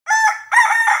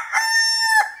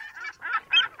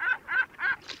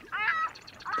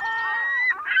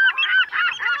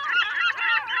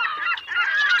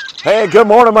Hey, good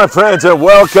morning, my friends, and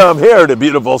welcome here to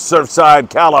beautiful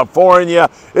Surfside, California.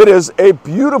 It is a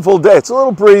beautiful day. It's a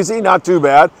little breezy, not too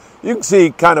bad. You can see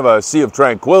kind of a sea of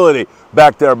tranquility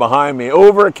back there behind me.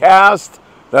 Overcast,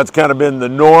 that's kind of been the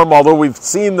norm, although we've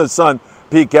seen the sun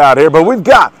peek out here. But we've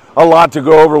got a lot to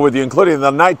go over with you, including the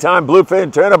nighttime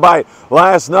bluefin tuna bite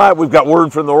last night. We've got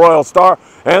word from the Royal Star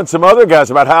and some other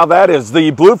guys about how that is.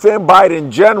 The bluefin bite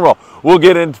in general, we'll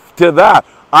get into that.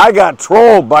 I got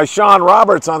trolled by Sean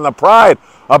Roberts on the Pride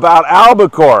about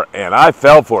albacore, and I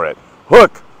fell for it.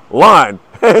 Hook, line,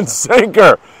 and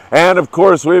sinker. And, of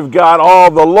course, we've got all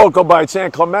the local bites,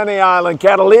 San Clemente Island,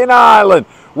 Catalina Island.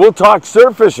 We'll talk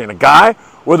surf fishing. A guy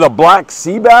with a black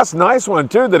sea bass, nice one,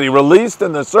 too, that he released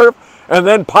in the surf and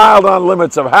then piled on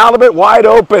limits of halibut, wide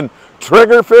open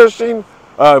trigger fishing,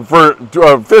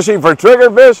 fishing for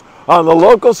triggerfish on the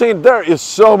local scene. There is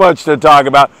so much to talk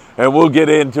about, and we'll get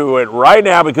into it right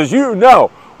now because you know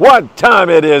what time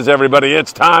it is, everybody.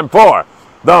 It's time for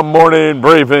the morning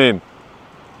briefing.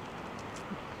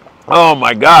 Oh,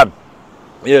 my God.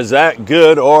 Is that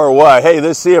good or what? Hey,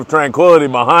 this sea of tranquility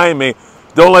behind me,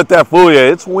 don't let that fool you.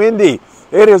 It's windy.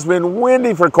 It has been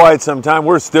windy for quite some time.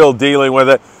 We're still dealing with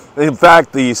it. In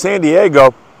fact, the San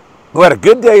Diego, who had a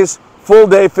good day's full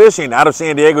day fishing out of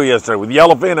San Diego yesterday with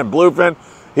yellowfin and bluefin,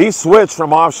 he switched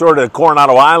from offshore to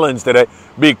Coronado Islands today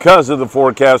because of the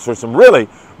forecast for some really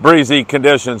breezy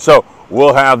conditions. So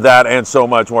we'll have that and so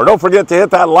much more. Don't forget to hit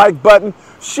that like button.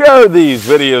 Share these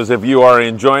videos if you are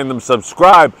enjoying them.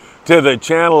 Subscribe to the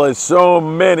channel as so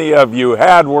many of you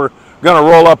had. We're going to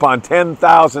roll up on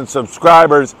 10,000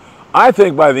 subscribers, I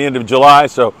think, by the end of July.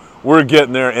 So we're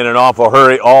getting there in an awful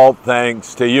hurry, all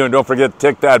thanks to you. And don't forget to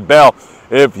tick that bell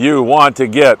if you want to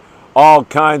get all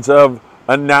kinds of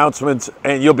announcements,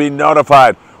 and you'll be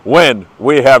notified when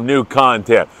we have new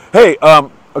content. Hey, a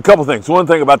couple things. One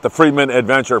thing about the Friedman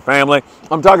Adventure family,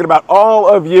 I'm talking about all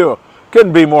of you.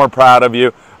 Couldn't be more proud of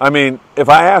you. I mean, if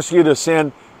I ask you to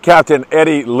send Captain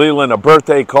Eddie Leland a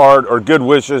birthday card or good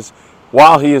wishes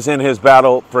while he is in his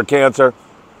battle for cancer,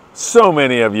 so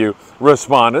many of you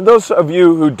respond. And those of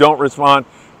you who don't respond,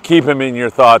 keep him in your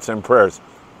thoughts and prayers.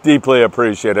 Deeply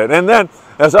appreciate it. And then,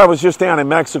 as I was just down in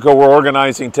Mexico, we're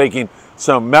organizing taking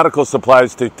some medical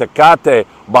supplies to Tecate,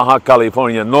 Baja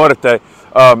California Norte.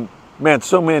 Man,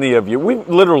 so many of you. We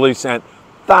literally sent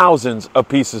thousands of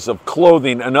pieces of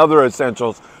clothing and other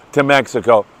essentials to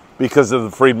Mexico because of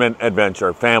the Friedman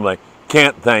Adventure family.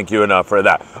 Can't thank you enough for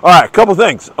that. All right, a couple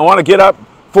things I want to get up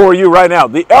for you right now.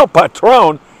 The El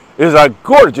Patron is a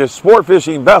gorgeous sport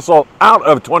fishing vessel out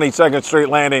of 22nd Street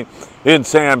Landing in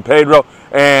San Pedro,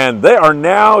 and they are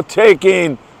now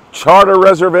taking charter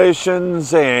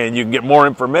reservations, and you can get more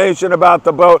information about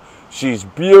the boat. She's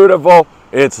beautiful.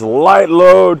 It's light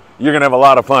load. You're going to have a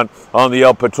lot of fun on the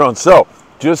El Patron. So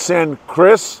just send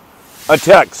Chris a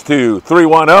text to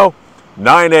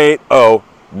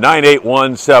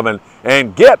 310-980-9817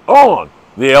 and get on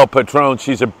the El Patron.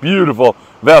 She's a beautiful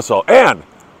vessel. And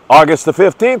August the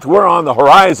 15th, we're on the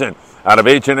horizon out of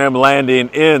H&M Landing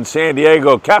in San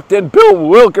Diego. Captain Bill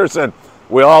Wilkerson.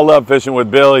 We all love fishing with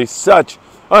Bill. He's such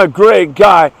a great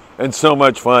guy and so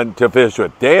much fun to fish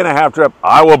with. Day and a half trip.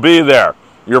 I will be there.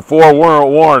 You're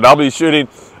forewarned. I'll be shooting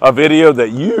a video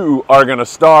that you are going to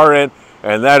star in,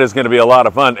 and that is going to be a lot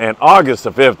of fun. And August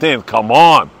the 15th, come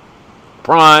on.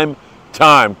 Prime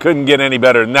time. Couldn't get any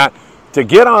better than that. To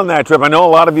get on that trip, I know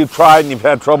a lot of you tried and you've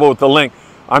had trouble with the link.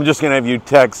 I'm just going to have you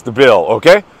text Bill,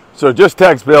 okay? So just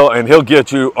text Bill and he'll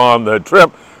get you on the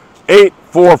trip.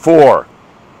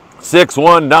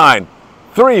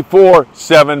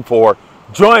 844-619-3474.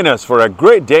 Join us for a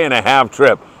great day and a half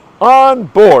trip on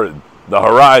board the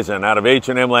Horizon out of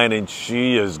H&M Landing.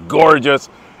 She is gorgeous,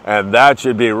 and that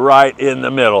should be right in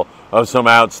the middle of some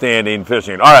outstanding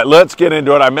fishing. All right, let's get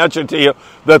into it. I mentioned to you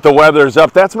that the weather's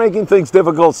up. That's making things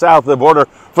difficult south of the border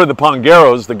for the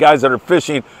Pongueros, the guys that are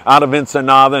fishing out of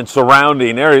Ensenada and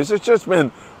surrounding areas. It's just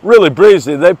been really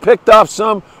breezy. They picked off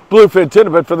some bluefin tuna,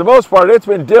 but for the most part, it's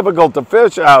been difficult to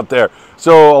fish out there.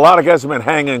 So a lot of guys have been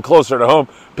hanging closer to home,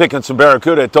 picking some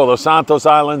barracuda at Todos Santos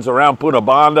Islands around Punta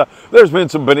Banda. There's been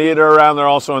some bonita around there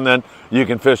also, and then you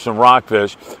can fish some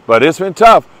rockfish. But it's been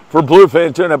tough for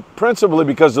bluefin tuna, principally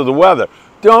because of the weather.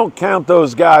 Don't count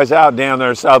those guys out down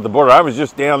there south of the border. I was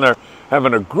just down there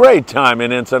having a great time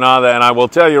in Ensenada, and I will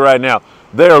tell you right now,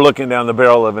 they are looking down the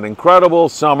barrel of an incredible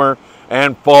summer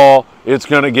and fall. It's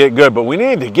going to get good, but we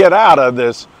need to get out of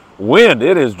this wind.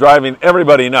 It is driving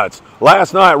everybody nuts.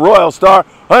 Last night, Royal Star,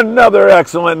 another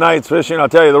excellent night's fishing. I'll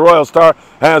tell you, the Royal Star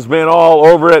has been all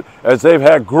over it as they've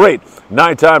had great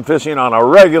nighttime fishing on a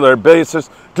regular basis.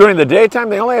 During the daytime,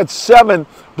 they only had 7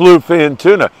 bluefin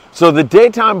tuna. So the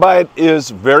daytime bite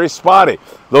is very spotty.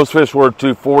 Those fish were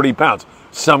to 40 pounds.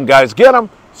 Some guys get them,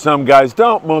 some guys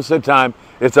don't. Most of the time,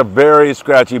 it's a very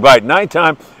scratchy bite.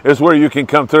 Nighttime is where you can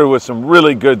come through with some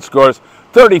really good scores.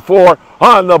 34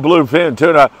 on the bluefin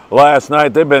tuna last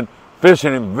night. They've been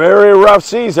fishing in very rough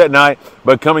seas at night,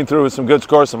 but coming through with some good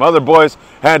scores. Some other boys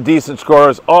had decent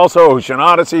scores. Also, Ocean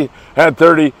Odyssey had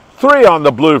 33 on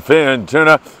the bluefin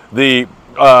tuna. The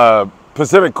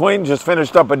Pacific Queen just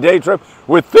finished up a day trip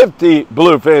with 50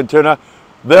 bluefin tuna.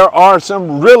 There are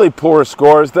some really poor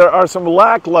scores. There are some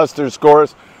lackluster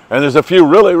scores, and there's a few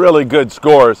really, really good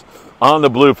scores on the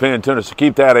bluefin tuna. So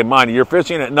keep that in mind. You're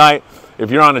fishing at night. If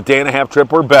you're on a day-and-a-half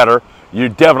trip or better, you're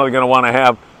definitely going to want to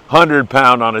have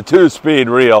 100-pound on a 2-speed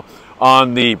reel.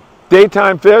 On the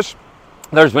daytime fish,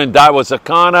 there's been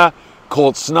Daiwa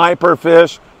Colt Sniper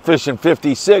fish, fishing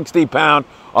 50, 60-pound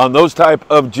on those type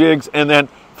of jigs, and then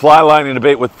fly lining a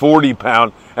bait with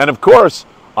 40-pound. And of course,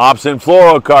 Opsin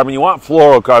fluorocarbon. You want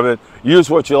fluorocarbon, use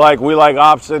what you like. We like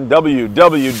Opsin.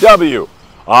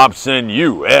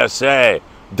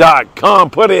 www.opsinusa.com.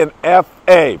 Put in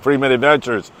FA, Friedman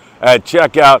Adventures, at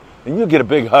checkout, and you'll get a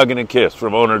big hug and a kiss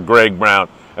from owner Greg Brown,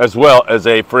 as well as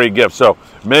a free gift. So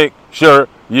make sure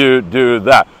you do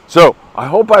that. So I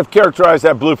hope I've characterized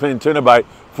that bluefin tuna bite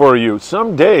for you.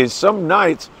 Some days, some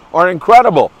nights are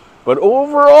incredible, but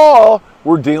overall,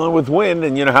 we're dealing with wind,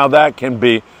 and you know how that can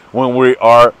be when we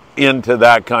are into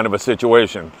that kind of a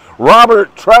situation.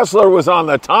 Robert Tressler was on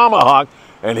the tomahawk,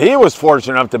 and he was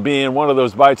fortunate enough to be in one of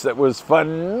those bites that was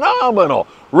phenomenal.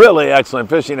 Really excellent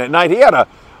fishing at night. He had a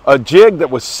jig that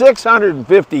was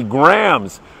 650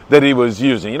 grams that he was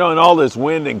using. You know, in all this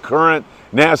wind and current,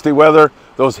 nasty weather,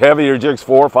 those heavier jigs,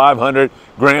 400-500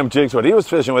 gram jigs, but he was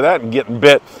fishing with that and getting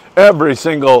bit every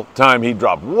single time he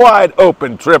dropped. Wide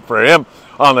open trip for him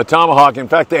on the tomahawk. In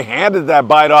fact, they handed that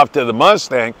bite off to the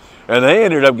Mustang, and they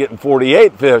ended up getting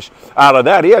 48 fish out of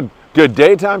that. He had good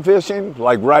daytime fishing,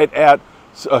 like right at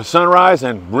sunrise,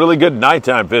 and really good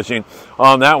nighttime fishing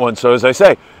on that one. So as I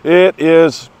say, it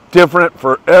is different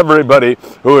for everybody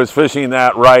who is fishing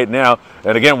that right now.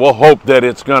 And again, we'll hope that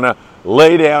it's going to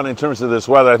lay down in terms of this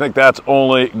weather. I think that's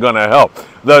only going to help.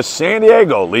 The San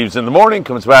Diego leaves in the morning,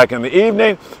 comes back in the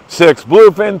evening. 6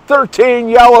 bluefin, 13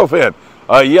 yellowfin.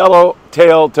 A yellow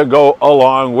tail to go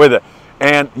along with it.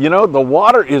 And, you know, the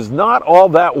water is not all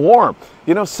that warm.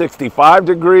 You know, 65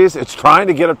 degrees. It's trying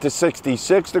to get up to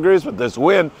 66 degrees, but this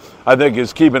wind, I think,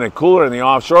 is keeping it cooler in the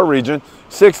offshore region.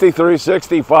 63,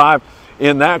 65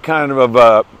 in that kind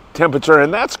of temperature,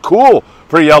 and that's cool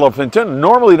for yellowfin tuna.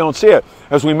 Normally don't see it.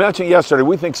 As we mentioned yesterday,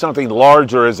 we think something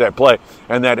larger is at play,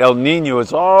 and that El Nino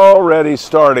is already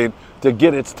starting to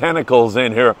get its tentacles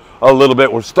in here a little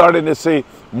bit. We're starting to see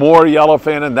more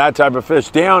yellowfin and that type of fish.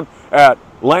 Down at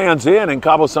Land's End in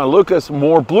Cabo San Lucas,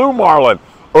 more blue marlin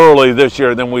early this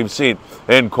year than we've seen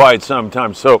in quite some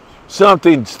time. So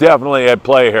something's definitely at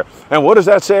play here. And what does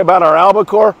that say about our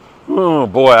albacore? Oh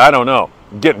boy, I don't know.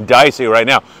 Getting dicey right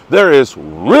now. There is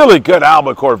really good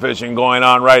albacore fishing going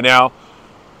on right now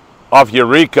off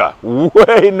Eureka,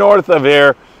 way north of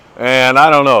here. And I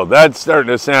don't know, that's starting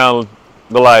to sound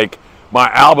like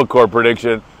my albacore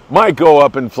prediction might go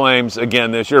up in flames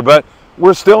again this year, but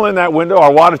we're still in that window.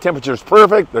 Our water temperature is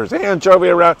perfect. There's anchovy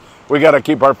around. We got to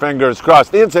keep our fingers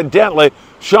crossed. Incidentally,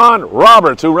 Sean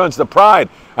Roberts, who runs the Pride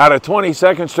out of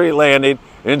 22nd Street Landing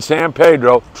in San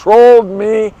Pedro, trolled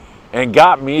me and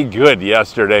got me good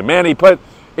yesterday. Man, he put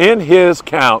in his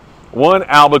count 1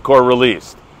 albacore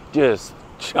released. Just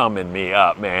chumming me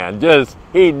up, man.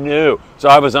 He knew. So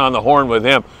I was on the horn with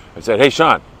him. I said, hey,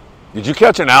 Sean, did you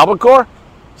catch an albacore?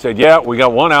 He said, yeah, we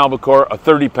got 1 albacore, a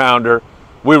 30-pounder.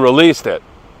 We released it.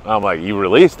 I'm like, you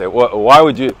released it? Why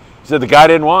would you? He said, the guy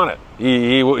didn't want it.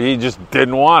 He just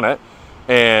didn't want it.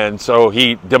 And so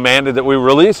he demanded that we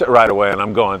release it right away. And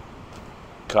I'm going,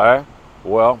 okay,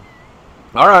 well,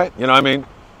 all right. You know, I mean,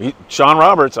 Sean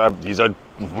Roberts, he's a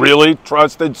really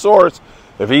trusted source.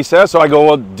 If he says so, I go,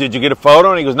 well, did you get a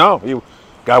photo? And he goes, no,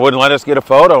 guy wouldn't let us get a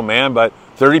photo, man. But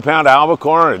 30-pound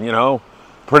albacore, and, you know,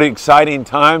 pretty exciting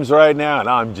times right now. And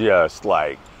I'm just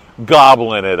like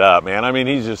gobbling it up, man. I mean,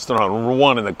 he's just throwing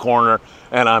one in the corner,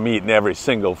 and I'm eating every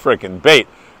single freaking bait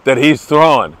that he's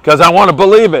throwing because I want to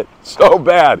believe it so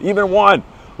bad. Even 1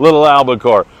 little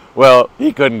albacore. Well,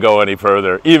 he couldn't go any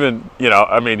further. Even, you know,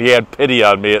 I mean, he had pity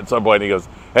on me at some point. He goes,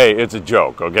 hey, it's a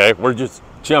joke, okay? We're just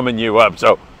chumming you up.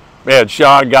 So, man,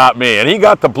 Sean got me. And he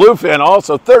got the bluefin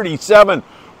also, 37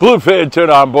 bluefin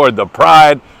tuna on board the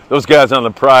Pride. Those guys on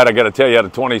the Pride, I got to tell you, out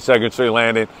of 22nd Street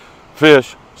Landing,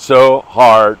 fish so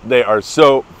hard. They are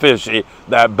so fishy.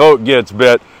 That boat gets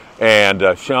bit.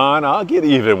 And, Sean, I'll get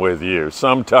even with you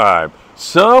sometime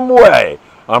some way,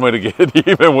 I'm going to get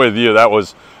even with you. That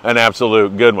was an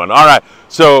absolute good one. All right,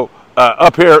 so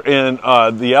up here in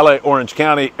the LA Orange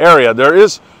County area, there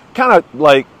is kind of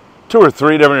like 2 or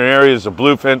 3 different areas of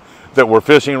bluefin that we're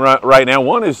fishing right now.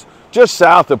 One is just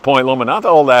south of Point Loma, not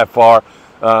all that far.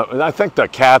 I think the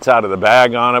cat's out of the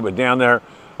bag on it, but down there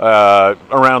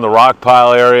around the rock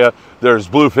pile area, there's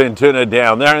bluefin tuna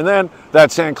down there. And then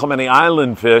that San Clemente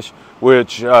Island fish,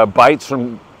 which bites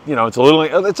from,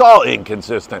 it's all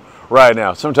inconsistent right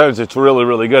now. Sometimes it's really,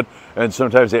 really good, and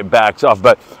sometimes it backs off.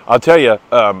 But I'll tell you,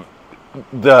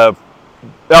 the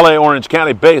LA Orange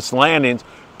County base landings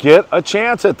get a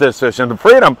chance at this fish. And the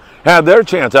Freedom had their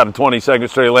chance out of 22nd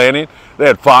Street Landing. They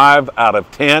had 5 out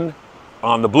of 10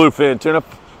 on the bluefin tuna.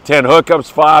 10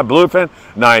 hookups, 5 bluefin.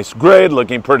 Nice grade,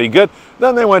 looking pretty good.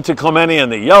 Then they went to Clemente,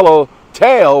 and the yellow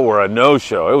tail were a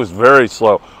no-show. It was very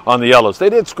slow on the yellows.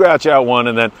 They did scratch out one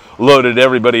and then loaded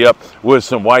everybody up with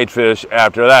some whitefish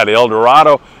after that. El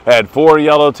Dorado had 4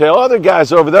 yellowtail. Other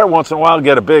guys over there once in a while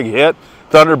get a big hit.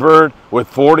 Thunderbird with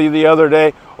 40 the other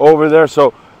day over there.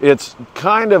 So it's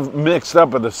kind of mixed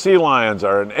up, but the sea lions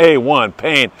are an A1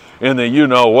 pain in the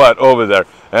you-know-what over there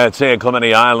at San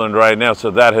Clemente Island right now, so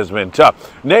that has been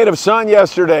tough. Native Sun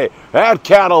yesterday at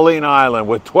Catalina Island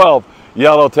with 12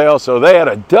 yellowtail, so they had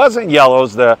a dozen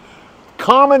yellows. The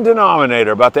common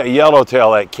denominator about that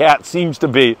yellowtail, that cat, seems to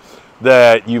be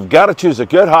that you've got to choose a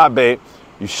good hot bait.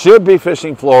 You should be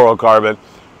fishing fluorocarbon,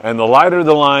 and the lighter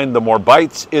the line, the more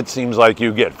bites it seems like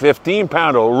you get.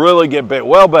 15-pound will really get bit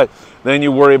well, but then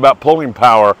you worry about pulling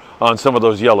power on some of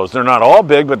those yellows. They're not all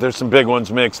big, but there's some big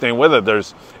ones mixed in with it.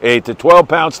 There's 8 to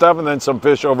 12-pound stuff, and then some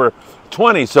fish over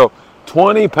 20. So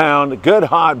 20-pound, good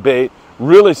hot bait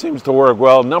really seems to work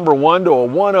well. Number 1 to a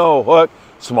 1-0 hook.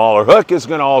 Smaller hook is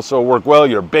going to also work well.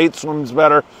 Your bait swims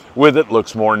better with it,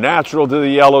 looks more natural to the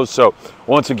yellows. So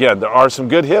once again, there are some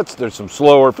good hits. There's some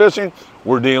slower fishing.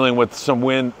 We're dealing with some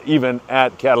wind even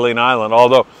at Catalina Island,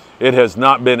 although it has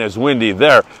not been as windy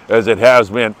there as it has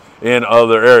been in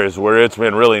other areas where it's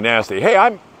been really nasty. Hey,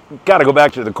 I've got to go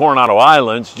back to the Coronado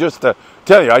Islands just to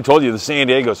tell you, I told you the San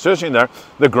Diego's fishing there.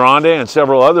 The Grande and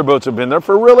several other boats have been there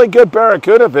for really good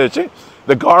barracuda fishing.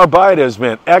 The gar bite has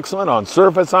been excellent on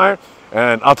surface iron.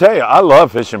 And I'll tell you, I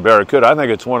love fishing barracuda. I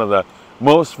think it's one of the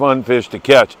most fun fish to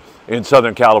catch in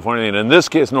Southern California, and in this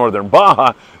case, Northern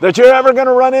Baja, that you're ever going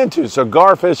to run into. So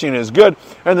gar fishing is good.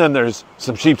 And then there's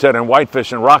some sheepshead and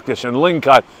whitefish and rockfish and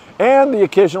lingcod, and the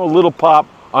occasional little pop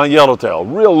on yellowtail.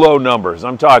 Real low numbers.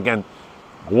 I'm talking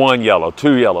 1 yellow,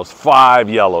 2 yellows, 5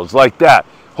 yellows, like that.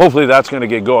 Hopefully that's going to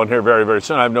get going here very, very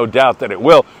soon. I have no doubt that it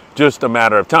will, just a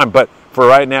matter of time. But for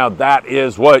right now, that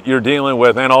is what you're dealing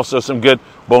with, and also some good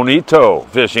bonito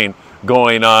fishing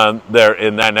going on there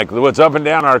in that neck of the woods. Up and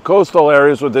down our coastal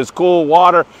areas with this cool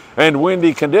water and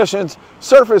windy conditions,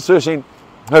 surface fishing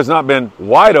has not been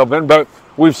wide open, but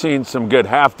we've seen some good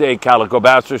half-day calico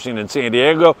bass fishing in San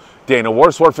Diego. Dana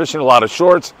Warsworth fishing, a lot of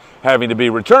shorts having to be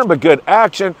returned, but good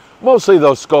action. Mostly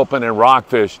those sculpin and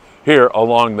rockfish here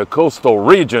along the coastal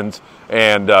regions,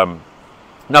 and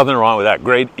nothing wrong with that.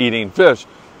 Great eating fish.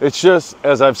 It's just,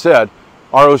 as I've said,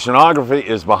 our oceanography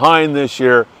is behind this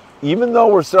year. Even though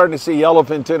we're starting to see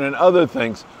yellowfin tuna and other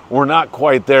things, we're not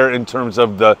quite there in terms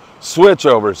of the switch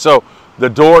over. So the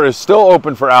door is still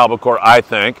open for albacore, I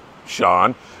think,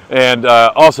 Sean. And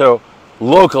also,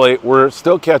 locally, we're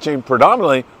still catching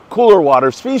predominantly cooler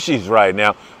water species right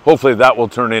now. Hopefully that will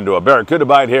turn into a barracuda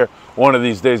bite here one of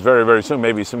these days very, very soon.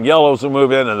 Maybe some yellows will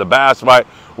move in and the bass bite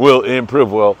will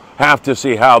improve. We'll have to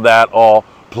see how that all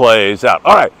plays out.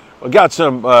 All right, we got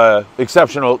some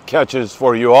exceptional catches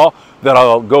for you all that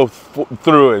I'll go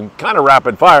through in kind of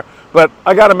rapid fire. But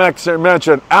I got to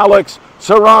mention Alex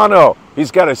Serrano.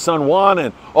 He's got his son Juan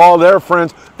and all their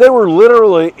friends. They were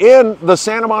literally in the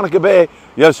Santa Monica Bay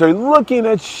yesterday looking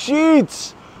at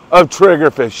sheets of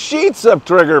triggerfish. Sheets of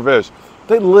triggerfish.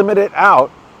 They limit it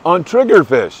out on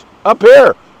triggerfish. Up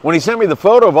here, when he sent me the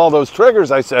photo of all those triggers,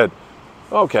 I said,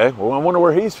 okay, well, I wonder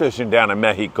where he's fishing down in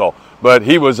Mexico. But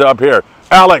he was up here.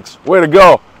 Alex, way to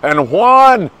go. And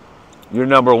Juan, you're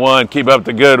number 1. Keep up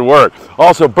the good work.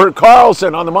 Also, Bert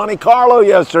Carlson on the Monte Carlo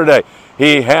yesterday.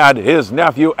 He had his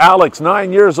nephew, Alex,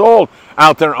 9 years old,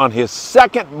 out there on his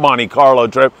second Monte Carlo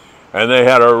trip, and they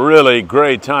had a really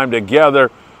great time together.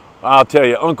 I'll tell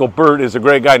you, Uncle Bert is a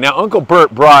great guy. Now, Uncle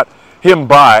Bert brought him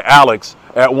by, Alex,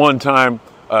 at one time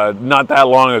not that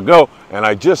long ago, and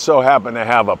I just so happened to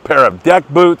have a pair of deck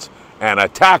boots and a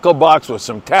tackle box with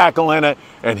some tackle in it,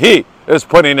 and he is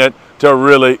putting it to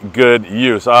really good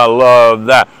use. I love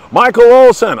that. Michael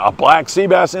Olson, a black sea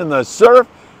bass in the surf.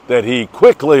 that he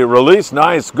quickly released.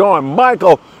 Nice going,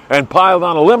 Michael, and piled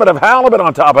on a limit of halibut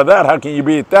on top of that. How can you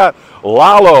beat that?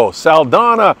 Lalo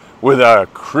Saldana with a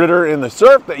critter in the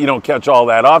surf that you don't catch all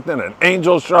that often, an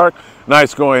angel shark.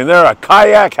 Nice going there. A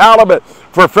kayak halibut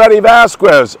for Freddie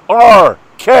Vasquez.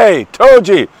 R.K.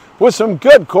 Toji with some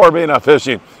good Corbina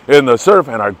fishing in the surf.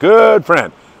 And our good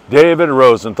friend David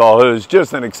Rosenthal, who's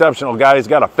just an exceptional guy. He's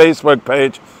got a Facebook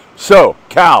page,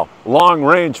 SoCal Long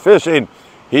Range Fishing.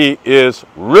 He is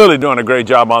really doing a great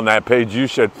job on that page. You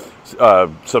should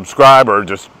subscribe, or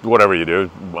just whatever you do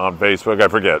on Facebook. I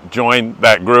forget. Join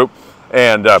that group.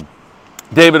 And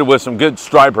David with some good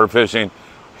striper fishing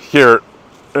here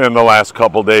in the last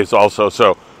couple days also.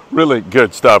 So really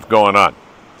good stuff going on.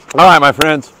 All right, my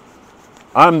friends.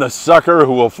 I'm the sucker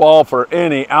who will fall for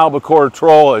any albacore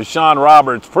troll, as Sean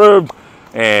Roberts proved.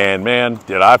 And man,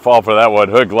 did I fall for that one,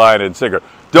 hook, line, and sinker.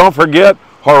 Don't forget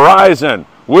Horizon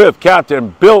with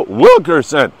Captain Bill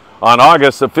Wilkerson on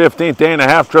August the 15th,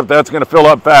 day-and-a-half trip. That's going to fill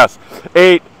up fast.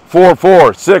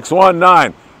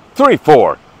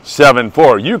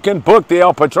 844-619-3474. You can book the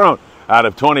El Patron out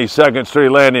of 22nd Street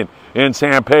Landing in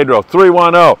San Pedro.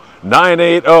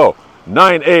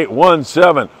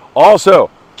 310-980-9817. Also,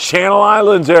 Channel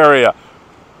Islands area.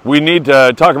 We need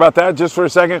to talk about that just for a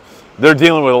second. They're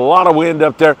dealing with a lot of wind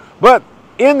up there, but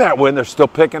in that wind, they're still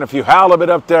picking a few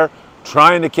halibut up there,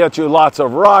 trying to catch you lots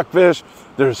of rockfish.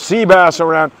 There's sea bass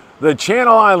around. The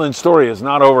Channel Islands story is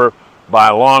not over by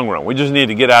a long run. We just need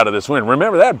to get out of this wind.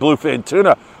 Remember that bluefin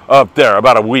tuna up there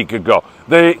about a week ago.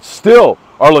 They still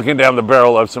are looking down the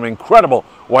barrel of some incredible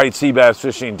white sea bass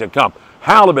fishing to come.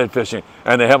 Halibut fishing,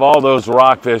 and they have all those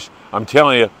rockfish. I'm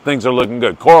telling you, things are looking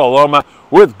good. Coral Loma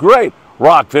with great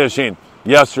rock fishing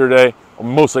yesterday,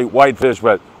 mostly whitefish,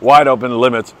 but wide open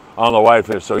limits on the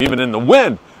whitefish. So even in the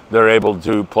wind, they're able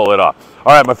to pull it off.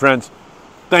 All right, my friends,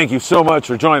 thank you so much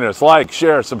for joining us. Like,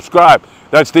 share, subscribe.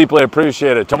 That's deeply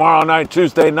appreciated. Tomorrow night,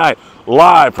 Tuesday night,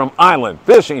 live from Island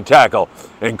Fishing Tackle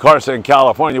in Carson,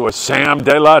 California with Sam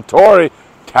De La Torre,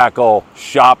 Tackle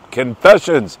Shop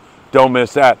Confessions. Don't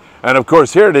miss that. And of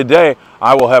course, here today,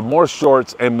 I will have more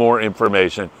shorts and more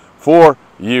information for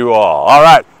you all. All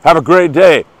right, have a great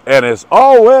day. And as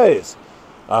always,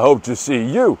 I hope to see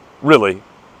you really,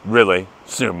 really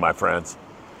soon, my friends.